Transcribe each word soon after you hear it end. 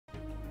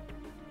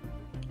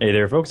Hey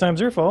there, folks. I'm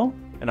Zerfall.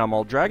 And I'm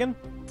AuldDragon.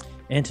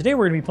 And today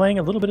we're going to be playing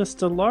a little bit of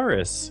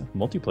Stellaris,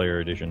 multiplayer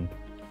edition.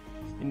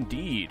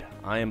 Indeed.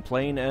 I am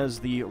playing as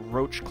the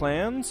Roach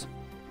clans.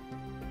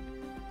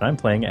 I'm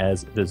playing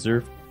as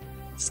the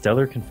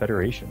Stellar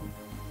Confederation.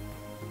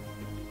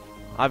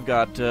 I've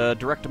got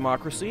direct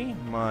democracy.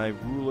 My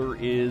ruler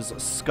is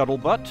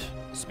Scuttlebutt.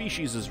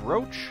 Species is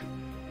Roach.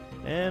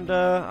 And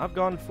I've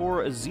gone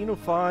for a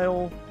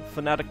xenophile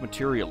fanatic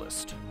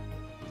materialist.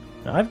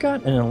 Now, I've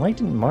got an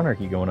enlightened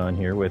monarchy going on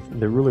here with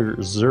the ruler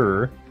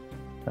Zer.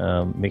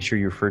 Make sure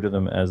you refer to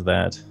them as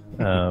that,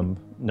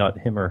 not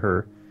him or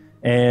her.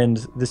 And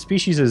the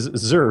species is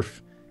Zerf.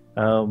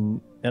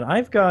 And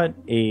I've got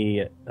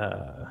a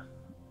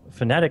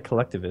fanatic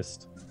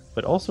collectivist,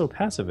 but also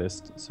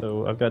pacifist.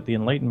 So I've got the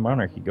enlightened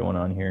monarchy going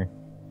on here.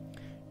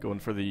 Going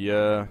for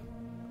the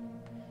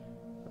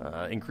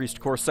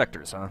increased core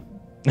sectors, huh?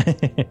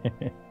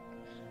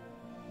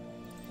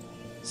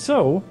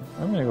 So,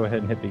 I'm going to go ahead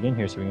and hit begin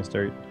here so we can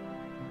start.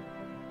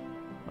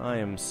 I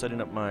am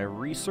setting up my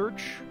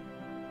research.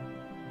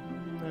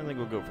 I think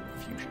we'll go for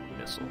the fusion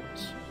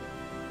missiles.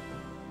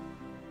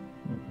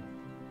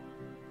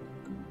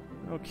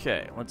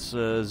 Okay, let's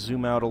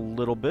zoom out a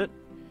little bit.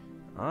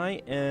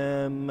 I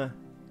am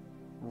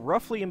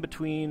roughly in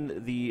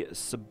between the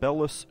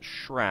Sibelius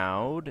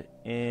Shroud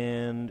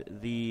and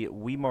the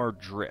Weimar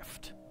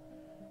Drift.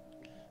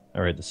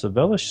 Alright, the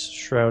Sibelius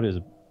Shroud is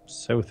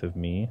south of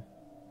me.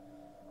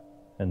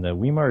 And the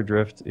Weimar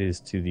Drift is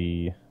to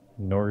the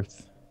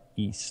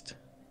northeast.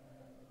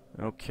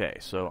 Okay,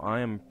 so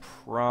I am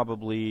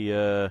probably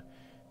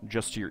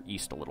just to your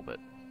east a little bit.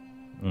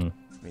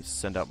 Let me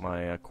send out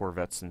my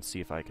Corvettes and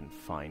see if I can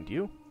find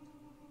you.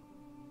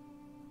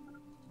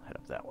 Head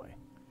up that way.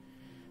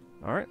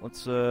 Alright,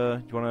 let's,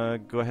 do you want to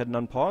go ahead and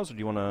unpause, or do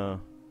you want to...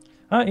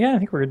 Yeah, I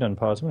think we're good to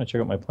unpause. I'm going to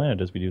check out my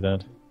planet as we do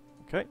that.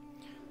 Okay.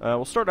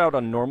 We'll start out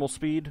on normal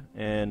speed,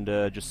 and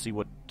just see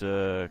what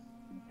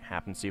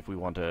happens, see if we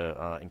want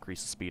to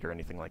increase the speed or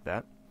anything like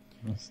that.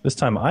 This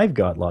time I've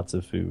got lots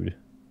of food.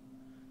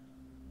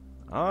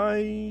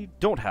 I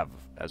don't have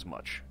as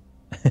much.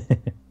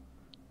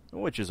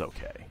 Which is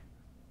okay.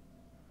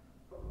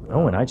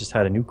 Oh, and I just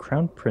had a new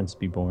crown prince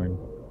be born.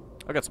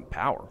 I got some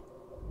power.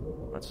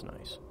 That's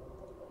nice.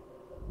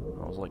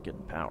 I always like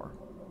getting power.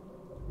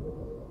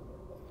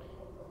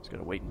 Just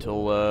gotta wait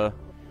until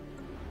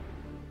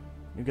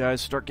you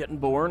guys start getting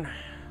born.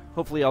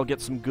 Hopefully I'll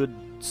get some good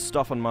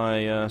stuff on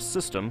my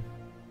system.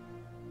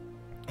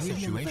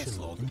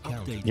 Situation log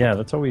updated. Yeah,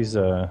 that's always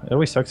it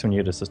always sucks when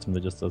you get a system that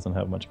just doesn't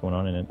have much going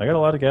on in it. I got a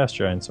lot of gas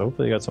giants, so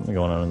hopefully they got something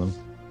going on in them.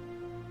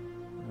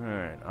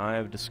 Alright,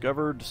 I've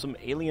discovered some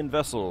alien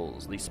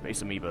vessels, the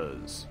space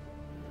amoebas.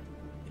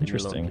 Leave me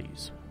alone, Interesting.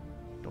 please.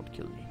 Don't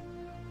kill me.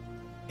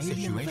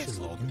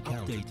 Situation log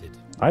updated.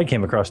 I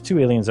came across 2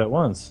 aliens at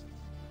once.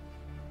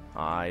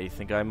 I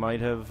think I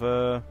might have,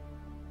 let's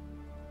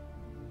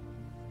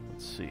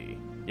see.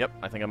 Yep,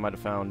 I think I might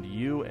have found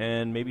you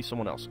and maybe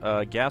someone else.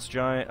 Gas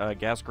giant,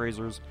 gas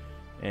grazers,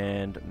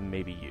 and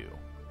maybe you.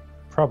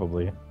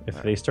 Probably.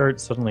 If they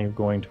start suddenly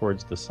going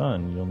towards the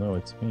sun, you'll know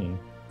it's me.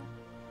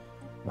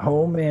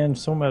 Oh man,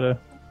 so meta.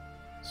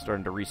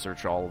 Starting to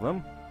research all of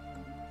them.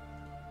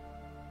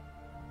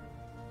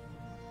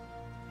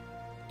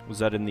 Was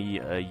that in the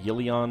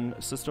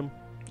Yilion system?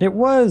 It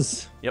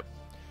was! Yep.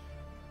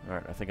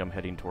 Alright, I think I'm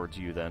heading towards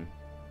you then.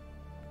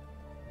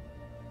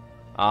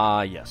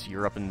 Ah, yes,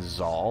 you're up in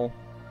Zal.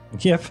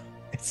 Yep.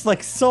 It's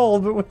like Soul,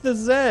 but with a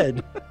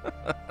Z.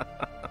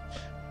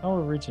 How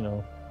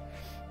original.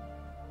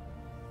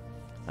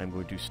 I'm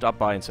going to stop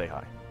by and say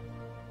hi.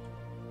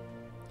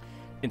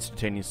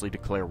 Instantaneously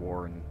declare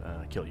war and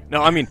kill you.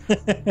 No, I mean...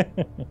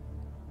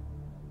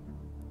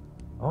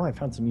 Oh, I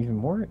found some even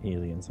more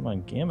aliens. I'm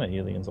on Gamma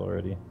aliens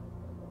already.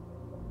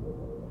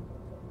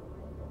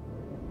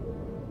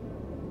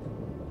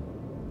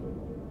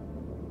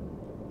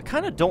 I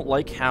kind of don't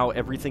like how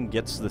everything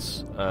gets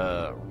this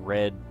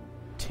red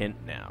tint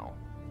now.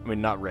 I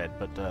mean, not red,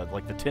 but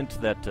like the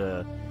tint that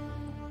you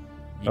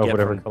get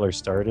Whatever from... color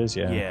star it is,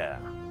 yeah. Yeah,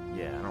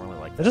 I don't really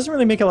like That that. doesn't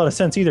really make a lot of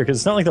sense either, because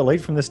it's not like the light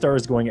from this star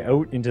is going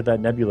out into that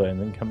nebula and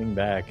then coming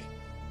back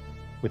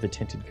with a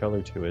tinted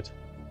color to it.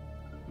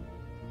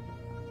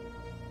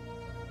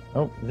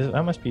 Oh,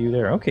 that must be you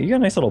there. Okay, you got a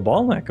nice little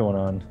ball net going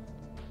on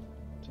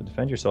to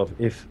defend yourself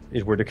if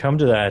it were to come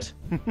to that.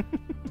 I'll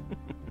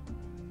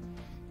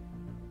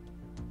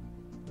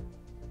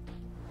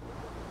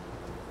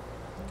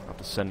have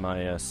to send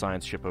my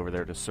science ship over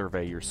there to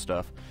survey your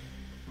stuff.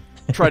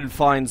 Try to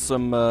find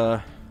some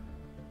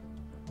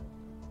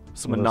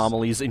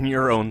anomalies in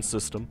your own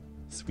system.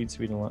 Sweet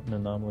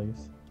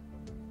anomalies.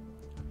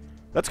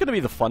 That's going to be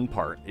the fun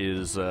part,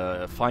 is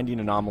finding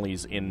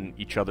anomalies in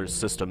each other's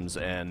systems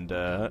and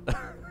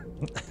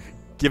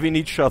giving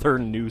each other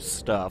new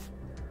stuff.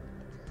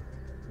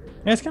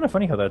 Yeah, it's kind of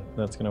funny how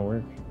that's going to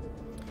work.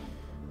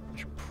 I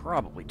should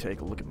probably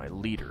take a look at my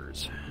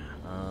leaders.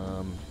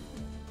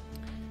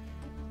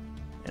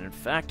 And in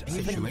fact, I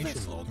think...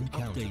 Situation log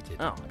updated.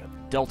 Oh, I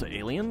got Delta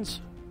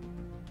aliens.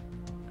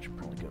 I should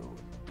probably go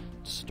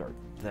start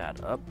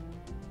that up.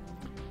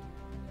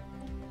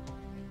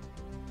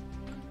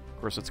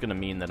 course, it's going to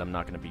mean that I'm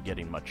not going to be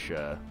getting much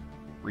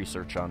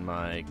research on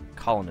my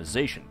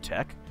colonization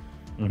tech.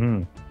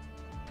 Mm-hmm.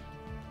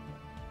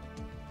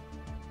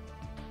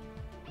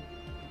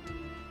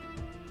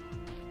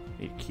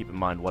 Need to keep in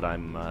mind what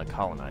I'm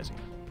colonizing.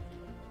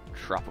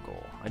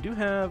 Tropical. I do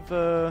have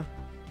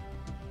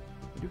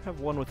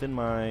one within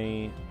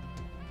my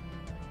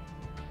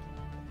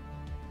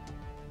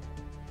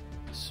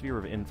sphere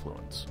of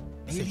influence.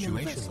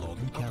 Situation log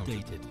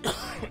updated.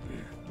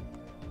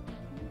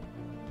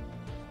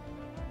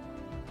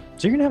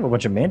 So you're gonna have a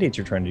bunch of mandates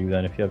you're trying to do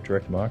then if you have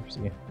direct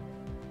democracy.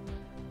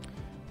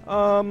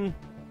 I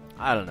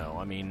don't know.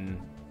 I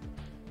mean,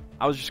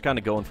 I was just kind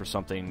of going for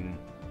something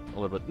a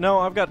little bit. No,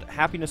 I've got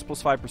happiness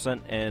plus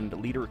 5% and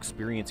leader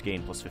experience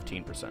gain plus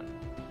 15%.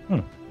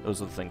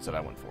 Those are the things that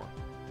I went for.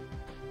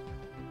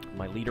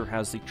 My leader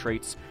has the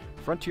traits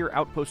Frontier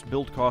Outpost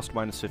build cost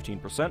minus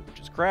 15%,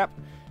 which is crap,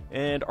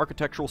 and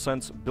Architectural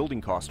Sense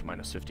building cost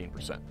minus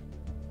 15%.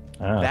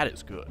 That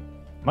is good.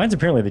 Mine's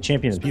apparently the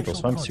champion of the people, so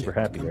Special I'm super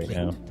project happy right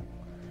complete. now.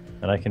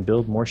 And I can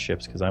build more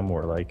ships because I'm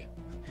warlike.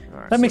 All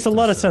right, That makes a so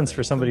lot of sense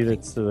for somebody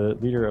that's the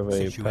leader of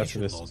a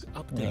Situation log pacifist.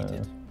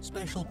 updated.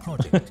 Special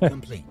project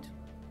complete.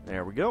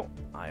 there we go.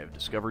 I have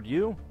discovered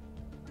you.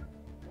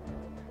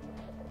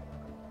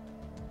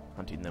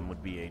 Hunting them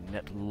would be a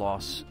net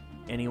loss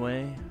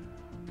anyway.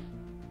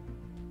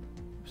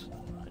 Oops,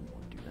 I didn't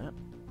want to do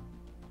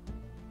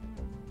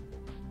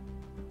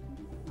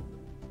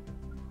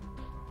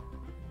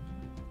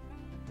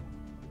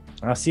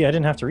that. See, I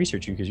didn't have to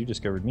research you because you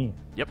discovered me.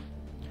 Yep.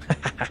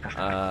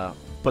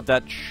 But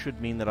that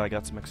should mean that I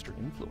got some extra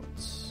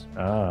influence.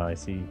 Ah, I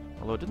see.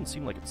 Although it didn't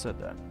seem like it said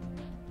that.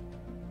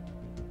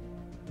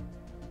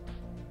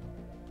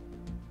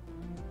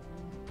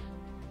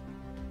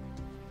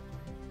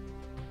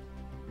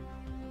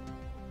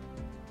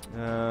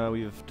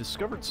 We've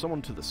discovered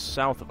someone to the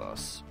south of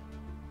us.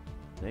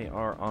 They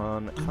are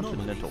on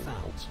continental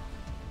found. worlds.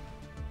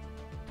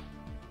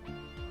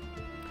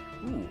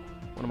 Ooh,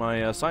 one of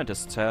my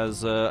scientists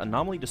has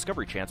anomaly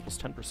discovery chance plus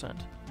 10%.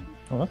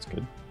 Oh, that's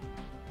good.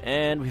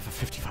 And we have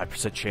a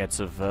 55% chance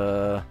of,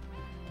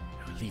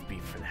 leave me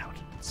for now.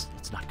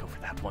 Let's not go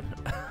for that one.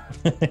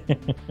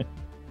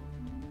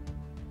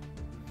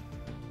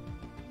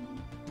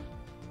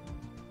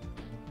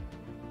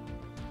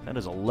 That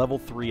is a level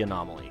 3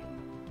 anomaly.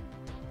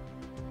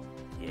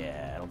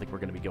 Yeah, I don't think we're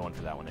going to be going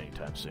for that one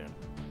anytime soon.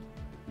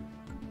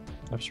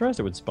 I'm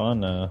surprised it would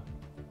spawn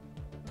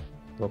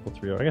level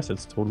 3. I guess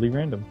it's totally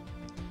random.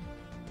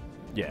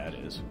 Yeah, it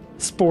is.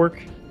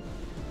 Spork.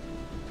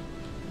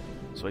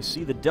 So I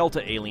see the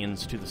Delta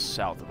aliens to the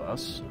south of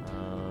us.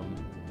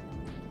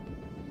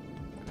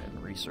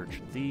 And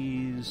research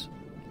these.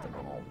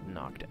 They're all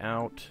knocked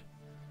out.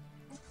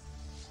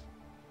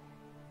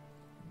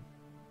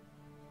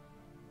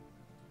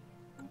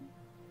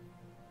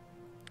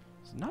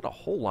 There's not a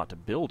whole lot to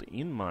build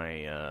in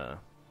my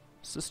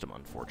system,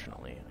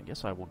 unfortunately. I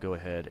guess I will go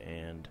ahead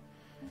and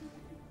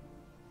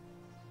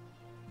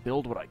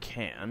build what I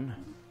can.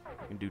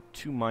 I can do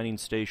 2 mining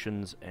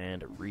stations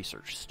and a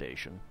research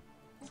station.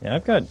 Yeah,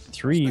 I've got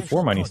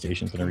 4 mining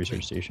stations and a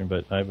research station,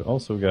 but I've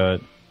also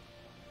got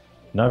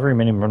not very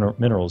many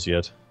minerals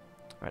yet.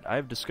 Alright,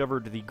 I've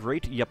discovered the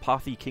Great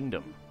Yapathi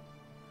Kingdom.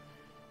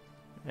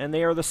 And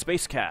they are the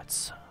Space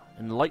Cats.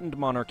 Enlightened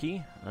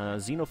monarchy,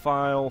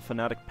 xenophile,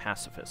 fanatic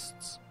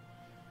pacifists.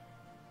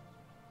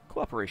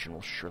 Cooperation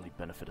will surely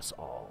benefit us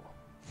all.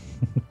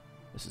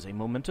 This is a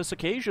momentous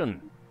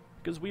occasion,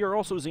 because we are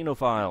also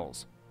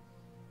xenophiles.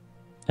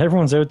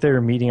 Everyone's out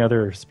there meeting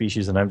other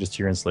species, and I'm just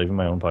here enslaving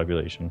my own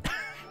population.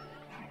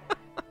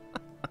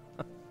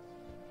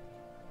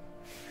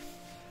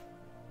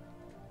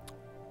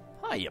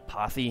 Hi,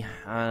 Yapathi.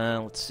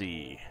 Let's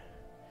see.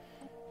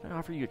 Can I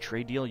offer you a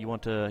trade deal? You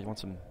want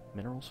some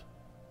minerals?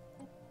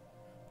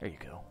 There you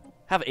go.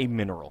 Have a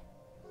mineral.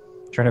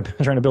 trying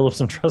to build up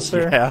some trust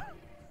there. Yeah.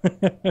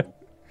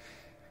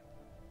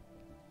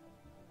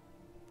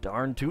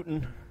 Darn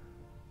tootin'.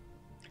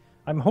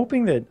 I'm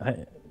hoping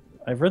that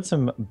I've read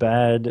some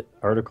bad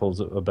articles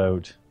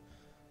about.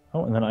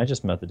 Oh, and then I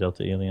just met the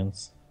Delta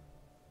aliens.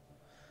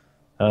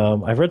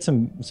 I've read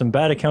some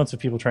bad accounts of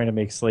people trying to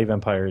make slave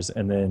empires,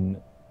 and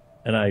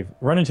I've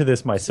run into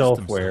this myself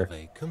System where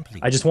survey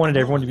complete. I just wanted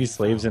everyone to be Anomaly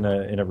slaves in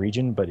found. a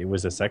region, but it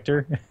was a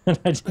sector, and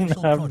I didn't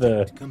Special have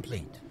the project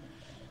complete.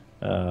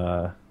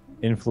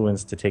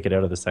 influence to take it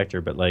out of the sector.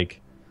 But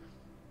like,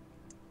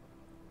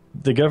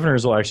 the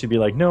governors will actually be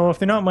like, no, if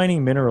they're not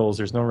mining minerals,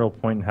 there's no real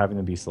point in having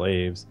them be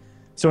slaves.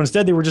 So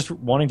instead, they were just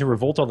wanting to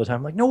revolt all the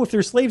time. Like, no, if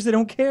they're slaves, they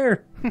don't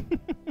care.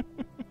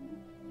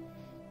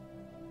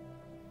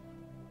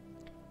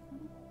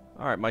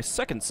 Alright, my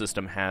second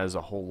system has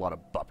a whole lot of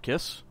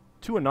bupkis.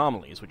 2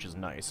 anomalies, which is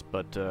nice,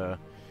 but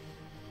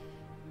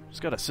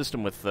just got a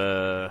system with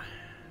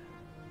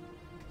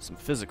some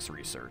physics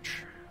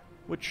research,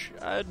 which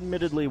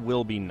admittedly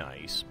will be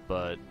nice,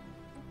 but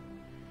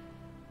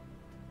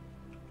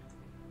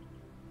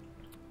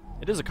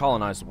it is a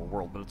colonizable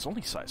world, but it's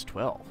only size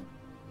 12.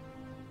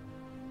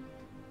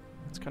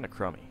 It's kind of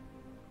crummy.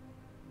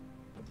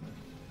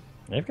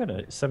 I've got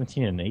a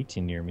 17 and an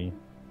 18 near me.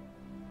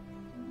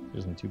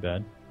 Isn't too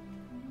bad.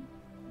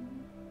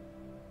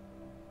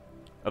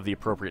 Of the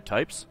appropriate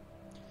types?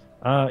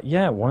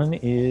 Yeah, one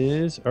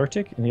is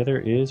Arctic and the other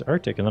is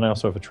Arctic. And then I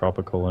also have a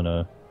tropical and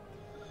a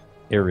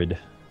arid.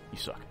 You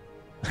suck.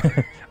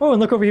 Oh, and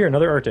look over here,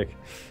 another Arctic.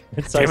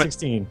 It's Damn size it.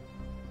 16.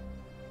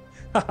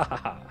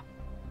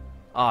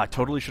 I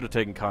totally should have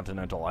taken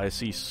Continental. I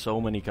see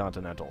so many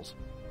Continentals.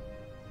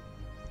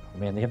 Oh,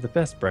 man, they have the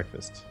best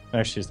breakfast.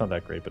 Actually, it's not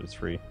that great, but it's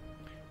free.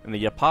 And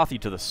the Yapathi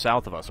to the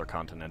south of us are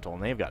Continental,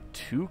 and they've got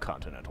 2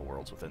 Continental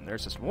worlds within their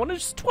system. One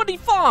is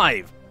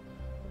 25!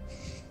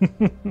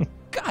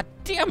 God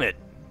damn it!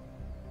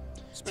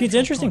 See, it's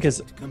interesting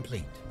because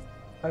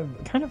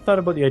I've kind of thought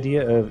about the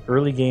idea of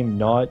early game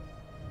not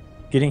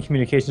getting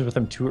communications with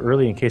them too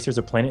early in case there's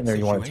a planet in there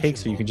you want to take,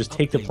 so you can just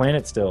take the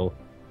planet still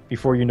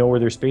before you know where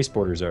their space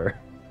borders are.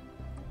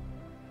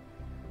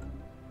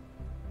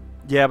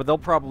 Yeah, but they'll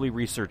probably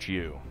research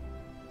you.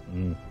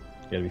 You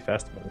gotta be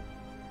fast about it.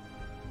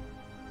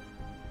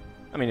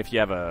 I mean, if you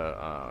have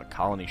a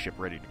colony ship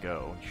ready to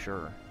go,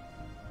 sure.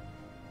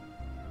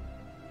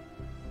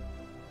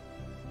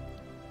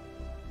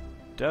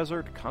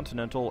 Desert,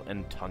 continental,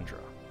 and tundra.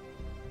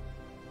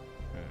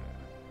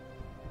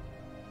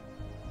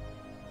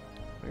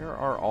 Where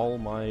are all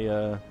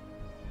my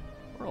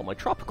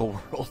tropical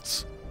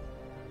worlds?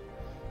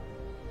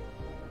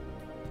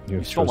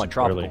 You stole my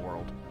tropical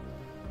world.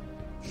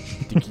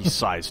 Dinky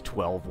size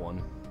 12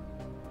 one.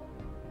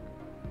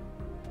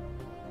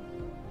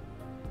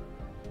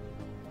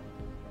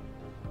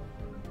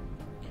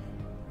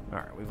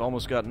 Alright, we've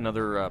almost got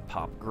another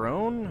pop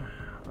grown.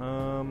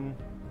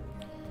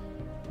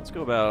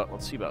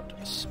 Let's see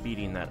about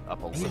speeding that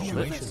up a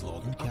little bit.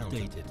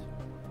 Updated.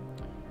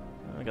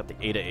 I got the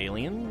Ada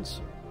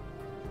aliens.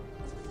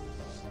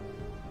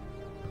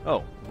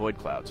 Oh, void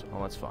clouds.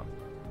 Oh, that's fun.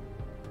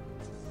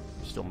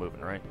 Still moving,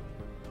 right?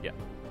 Yeah.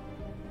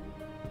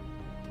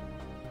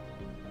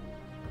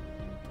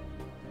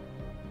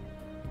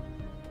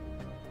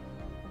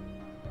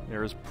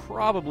 There is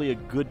probably a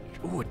good...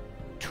 Ooh, a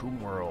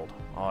Tomb World.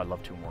 Oh, I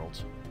love Tomb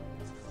Worlds.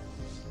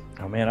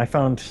 Oh man, I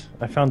found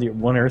the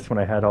one Earth when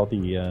I had all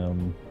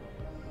the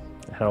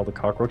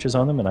cockroaches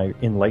on them, and I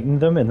enlightened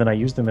them, and then I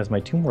used them as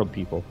my Tomb World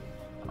people.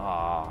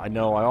 Ah, I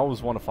know. I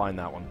always want to find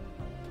that one.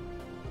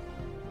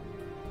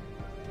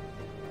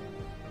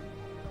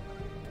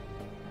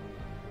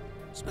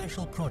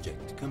 Special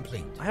project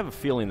complete. I have a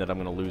feeling that I'm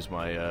going to lose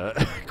my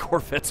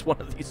Corvettes one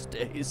of these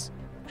days.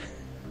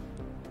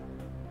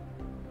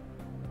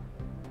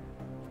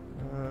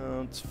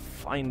 Let's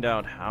find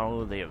out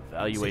how they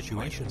evaluate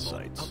mining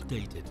sites.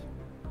 Updated.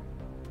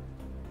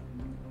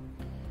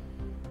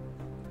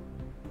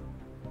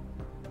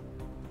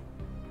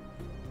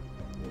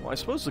 Well, I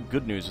suppose the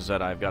good news is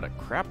that I've got a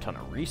crap ton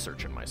of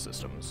research in my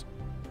systems.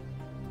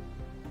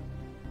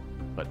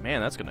 But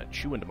man, that's going to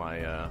chew into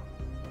my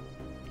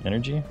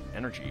Energy?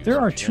 energy usage. There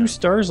are 2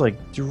 stars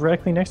like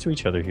directly next to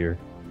each other here.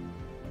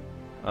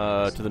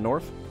 To the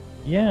north?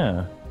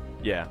 Yeah.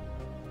 Yeah.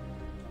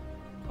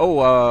 Oh,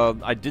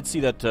 I did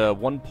see that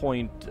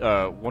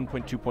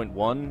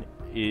 1.2.1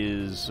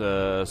 is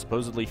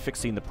supposedly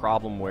fixing the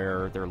problem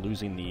where they're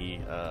losing the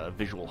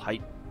visual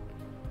height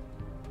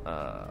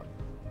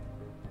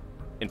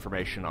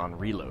information on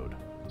reload.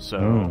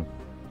 So.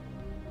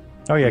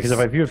 Oh yeah, because if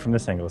I view it from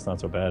this angle, it's not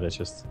so bad. It's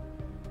just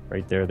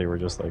right there. They were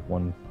just like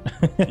one.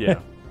 Yeah.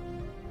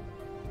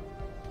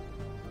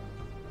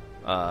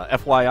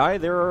 FYI,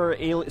 there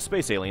are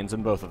space aliens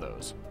in both of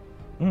those.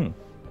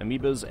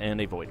 Amoebas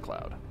and a void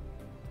cloud.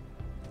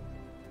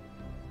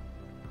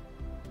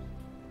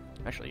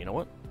 Actually, you know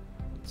what?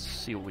 Let's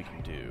see what we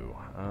can do.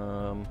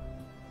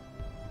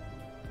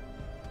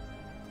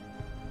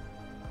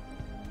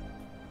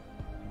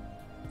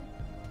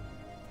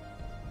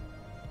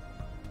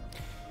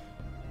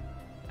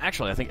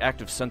 Actually, I think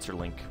active sensor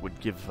link would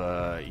give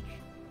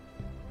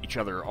each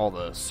other all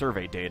the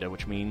survey data,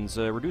 which means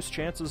reduced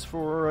chances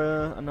for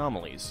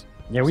anomalies.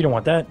 Yeah, we don't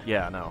want that.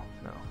 Yeah, no.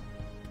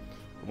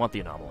 We want the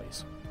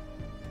anomalies.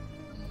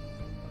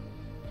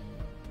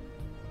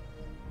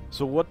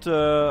 So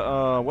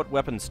what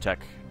weapons tech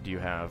do you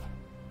have?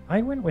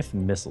 I went with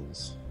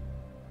missiles.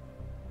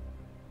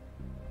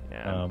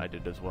 Yeah, I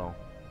did as well.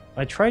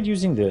 I tried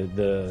using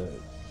the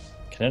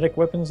kinetic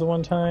weapons the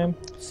one time.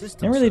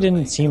 System It really didn't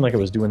survey. seem like it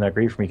was doing that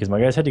great for me because my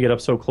guys had to get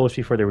up so close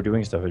before they were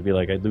doing stuff. It'd be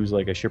like I'd lose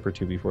like a ship or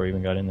 2 before I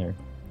even got in there.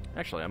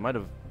 Actually, I might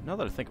have... Now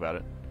that I think about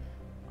it,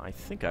 I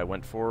think I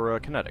went for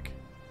kinetic.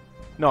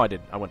 No, I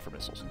did. I went for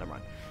missiles. Never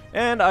mind.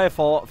 And I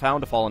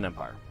found a fallen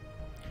empire.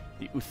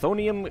 The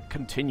Euthonium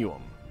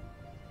Continuum.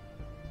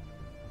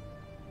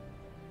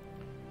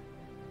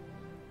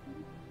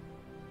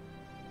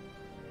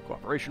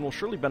 Cooperation will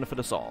surely benefit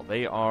us all.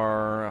 They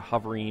are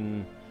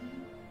hovering...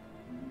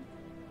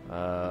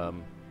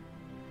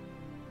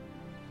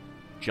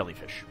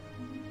 jellyfish.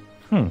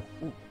 Ooh.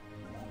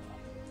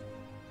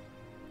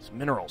 Some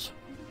minerals.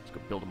 Let's go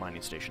build a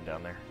mining station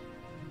down there.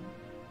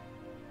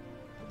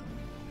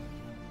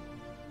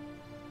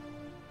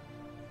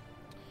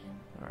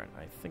 Alright,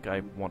 I think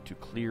I want to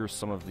clear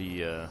some of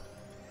the...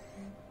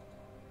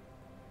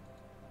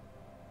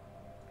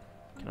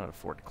 Cannot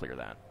afford to clear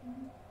that.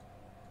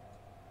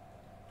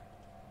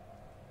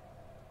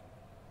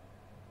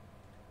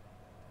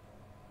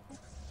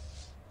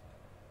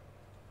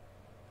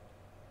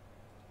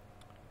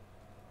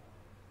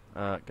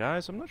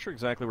 Guys, I'm not sure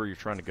exactly where you're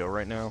trying to go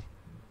right now,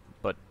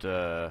 but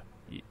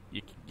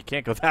you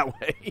can't go that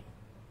way.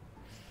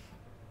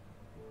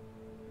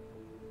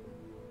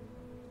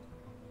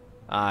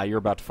 You're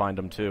about to find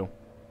them too.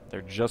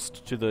 They're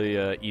just to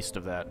the east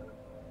of that.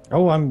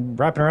 Oh, I'm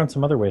wrapping around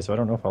some other way, so I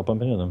don't know if I'll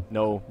bump into them.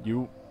 No,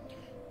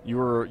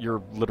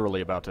 you're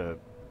literally about to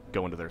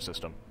go into their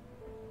system.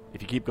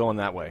 If you keep going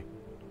that way.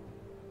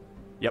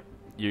 Yep,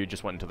 you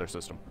just went into their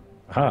system.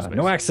 Ah,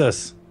 no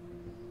access.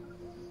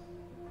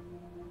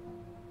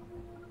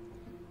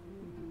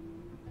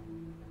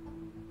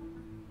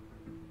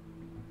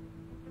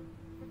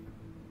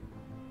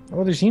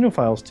 Oh, there's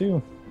xenophiles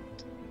too.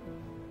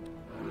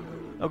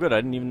 Oh, good. I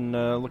didn't even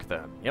look at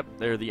that. Yep,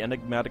 they're the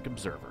enigmatic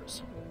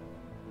observers.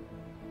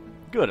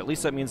 Good. At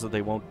least that means that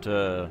they won't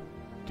do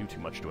too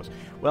much to us.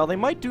 Well, they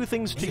might do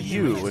things to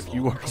you if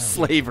you are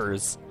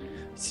slavers.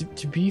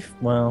 To be...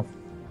 Well,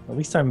 at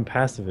least I'm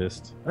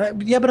pacifist.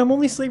 Yeah, but I'm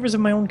only slavers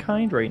of my own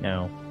kind right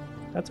now.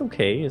 That's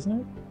okay,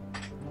 isn't it?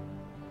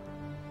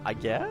 I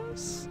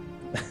guess?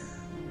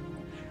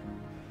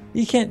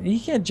 You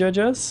can't judge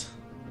us.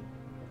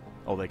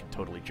 Oh, they can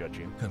totally judge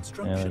you.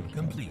 Construction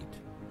complete.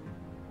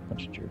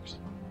 Bunch of jerks.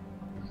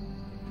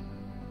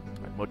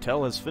 Right,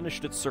 motel has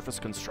finished its surface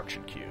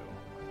construction queue.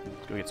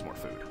 Let's go get some more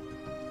food.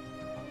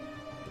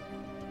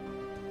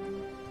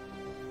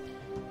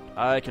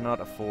 I cannot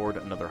afford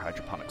another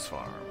hydroponics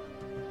farm.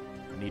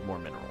 I need more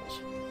minerals.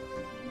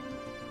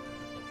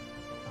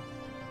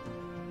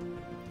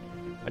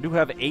 I do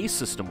have a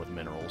system with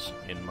minerals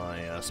in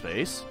my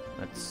space.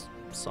 That's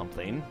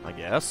something, I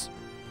guess.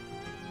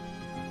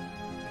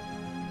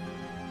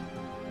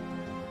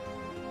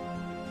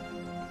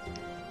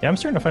 Yeah, I'm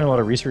starting to find a lot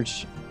of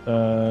research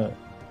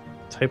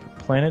type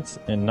planets,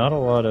 and not a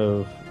lot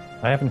of...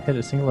 I haven't hit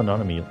a single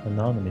anomaly yet.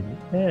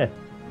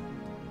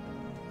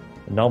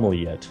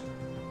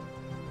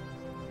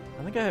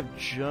 I think I have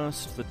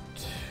just the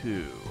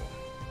 2.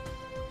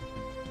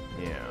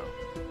 Yeah.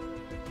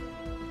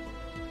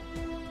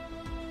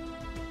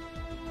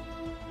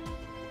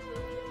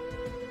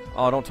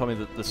 Oh, don't tell me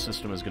that the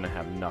system is going to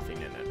have nothing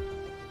in it.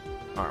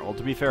 Alright, well,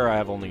 to be fair, I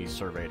have only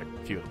surveyed a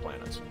few of the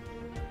planets.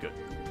 Good.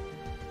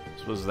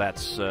 Suppose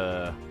that's,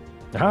 Aha,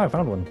 I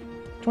found one.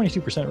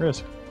 22%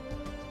 risk.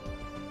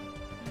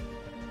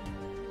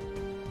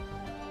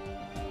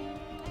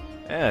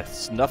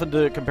 It's nothing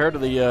to compare to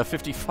the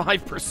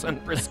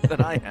 55% risk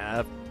that I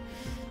have.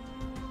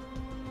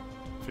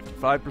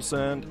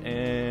 55%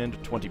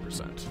 and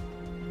 20%.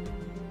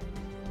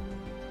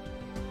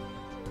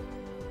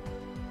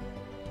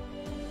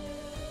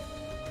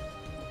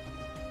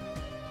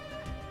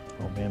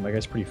 Oh man, my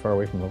guy's pretty far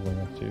away from leveling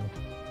up too.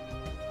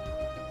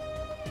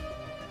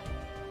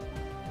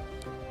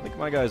 I think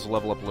my guys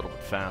level up a little bit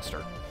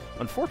faster.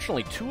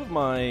 Unfortunately, 2 of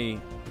my...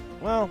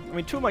 Well, I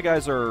mean, 2 of my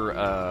guys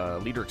are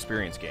leader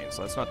experience gains,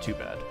 so that's not too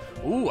bad.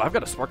 Ooh, I've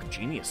got a Spark of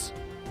Genius.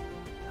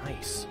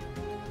 Nice.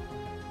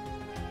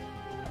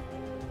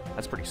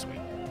 That's pretty sweet.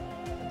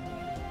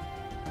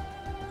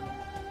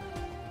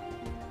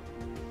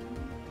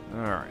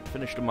 Alright,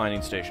 finished a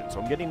mining station,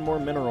 so I'm getting more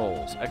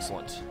minerals.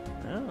 Excellent.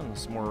 And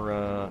some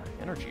more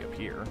energy up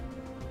here.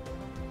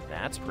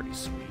 That's pretty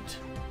sweet.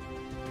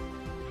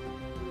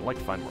 I'd like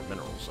to find more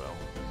minerals, though.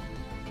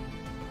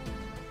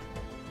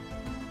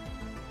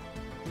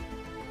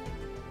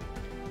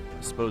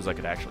 I suppose I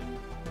could actually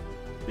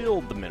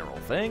build the mineral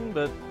thing,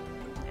 but...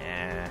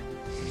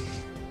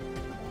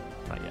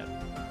 Not yet.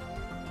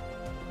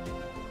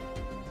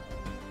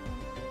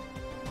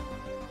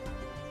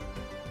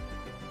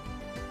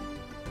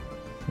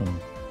 I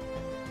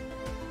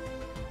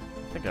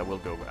think I will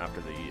go after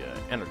the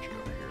energy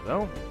over here,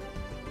 though.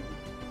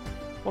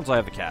 Once I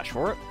have the cash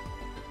for it.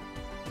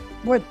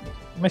 What?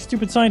 My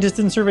stupid scientist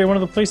didn't survey one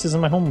of the places in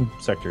my home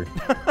sector.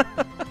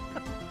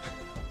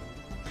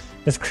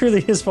 It's clearly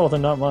his fault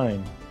and not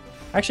mine.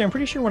 Actually, I'm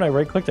pretty sure when I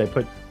right-clicked, I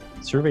put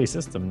survey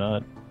system,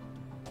 not...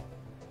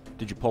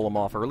 Did you pull them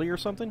off early or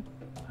something?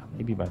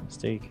 Maybe by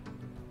mistake,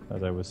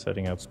 as I was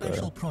setting up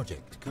Special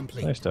project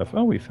complete. other stuff.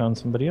 Oh, we found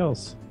somebody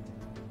else.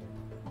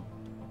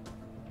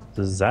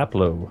 The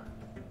Zaplo.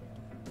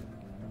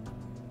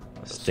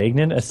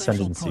 Stagnant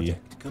Special Ascendancy.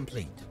 project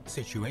complete.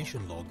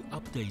 Situation log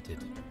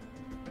updated.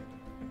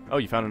 Oh,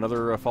 you found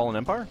another Fallen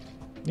Empire?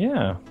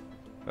 Yeah.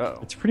 Uh-oh.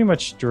 It's pretty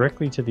much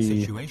directly to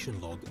the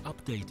Situation log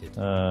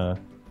updated.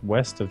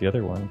 west of the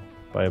other one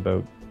by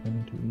about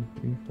 1,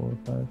 2, 3, 4,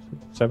 5,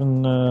 6,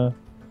 7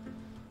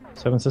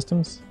 7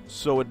 systems.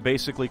 So it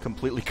basically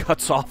completely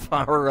cuts off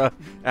our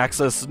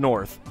access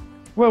north.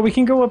 Well, we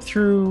can go up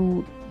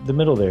through the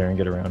middle there and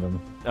get around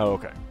him. Oh,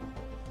 okay.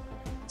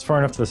 It's far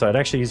enough to the side.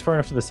 Actually, he's far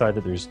enough to the side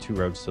that there's 2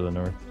 routes to the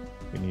north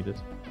if we need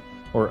it.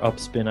 Or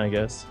upspin, I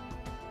guess.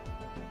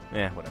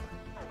 Whatever.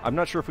 I'm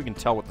not sure if we can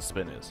tell what the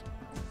spin is.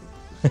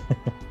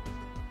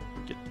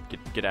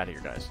 Get out of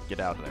here, guys. Get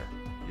out of there.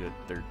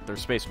 They're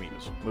space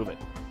mutants. Move it.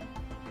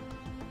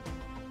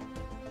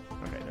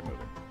 Okay, they're moving.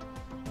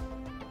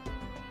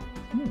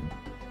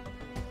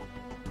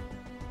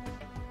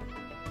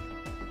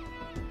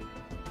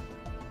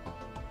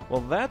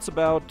 Well, that's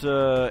about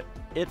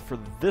it for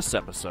this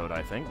episode,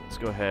 I think. Let's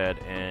go ahead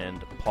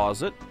and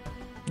pause it.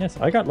 Yes,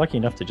 I got lucky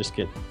enough to just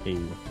get a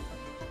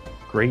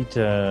great...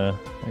 I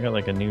got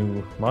like a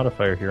new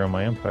modifier here on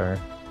my Empire.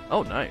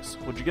 Oh, nice.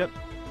 What'd you get?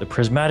 The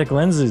prismatic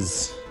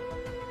lenses.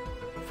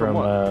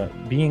 From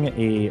being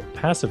a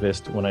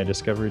pacifist when I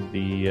discovered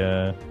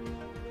the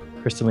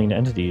crystalline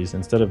entities,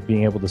 instead of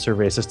being able to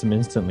survey a system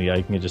instantly,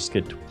 I can just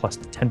get plus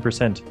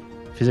 10%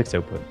 physics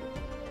output.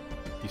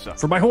 You suck.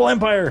 For my whole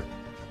Empire!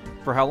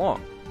 For how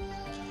long?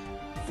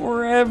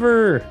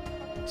 Forever!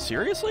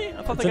 Seriously?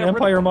 I thought It's they an got rid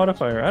Empire of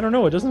modifier. I don't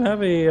know. It doesn't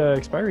have a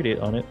expiry date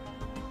on it.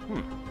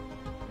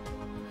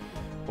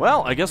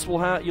 Well, I guess you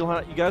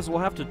guys will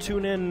have to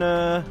tune in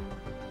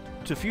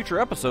to future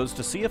episodes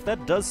to see if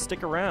that does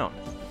stick around.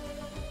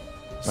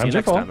 See you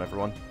next time,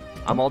 everyone.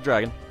 I'm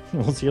AuldDragon.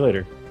 We'll see you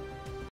later.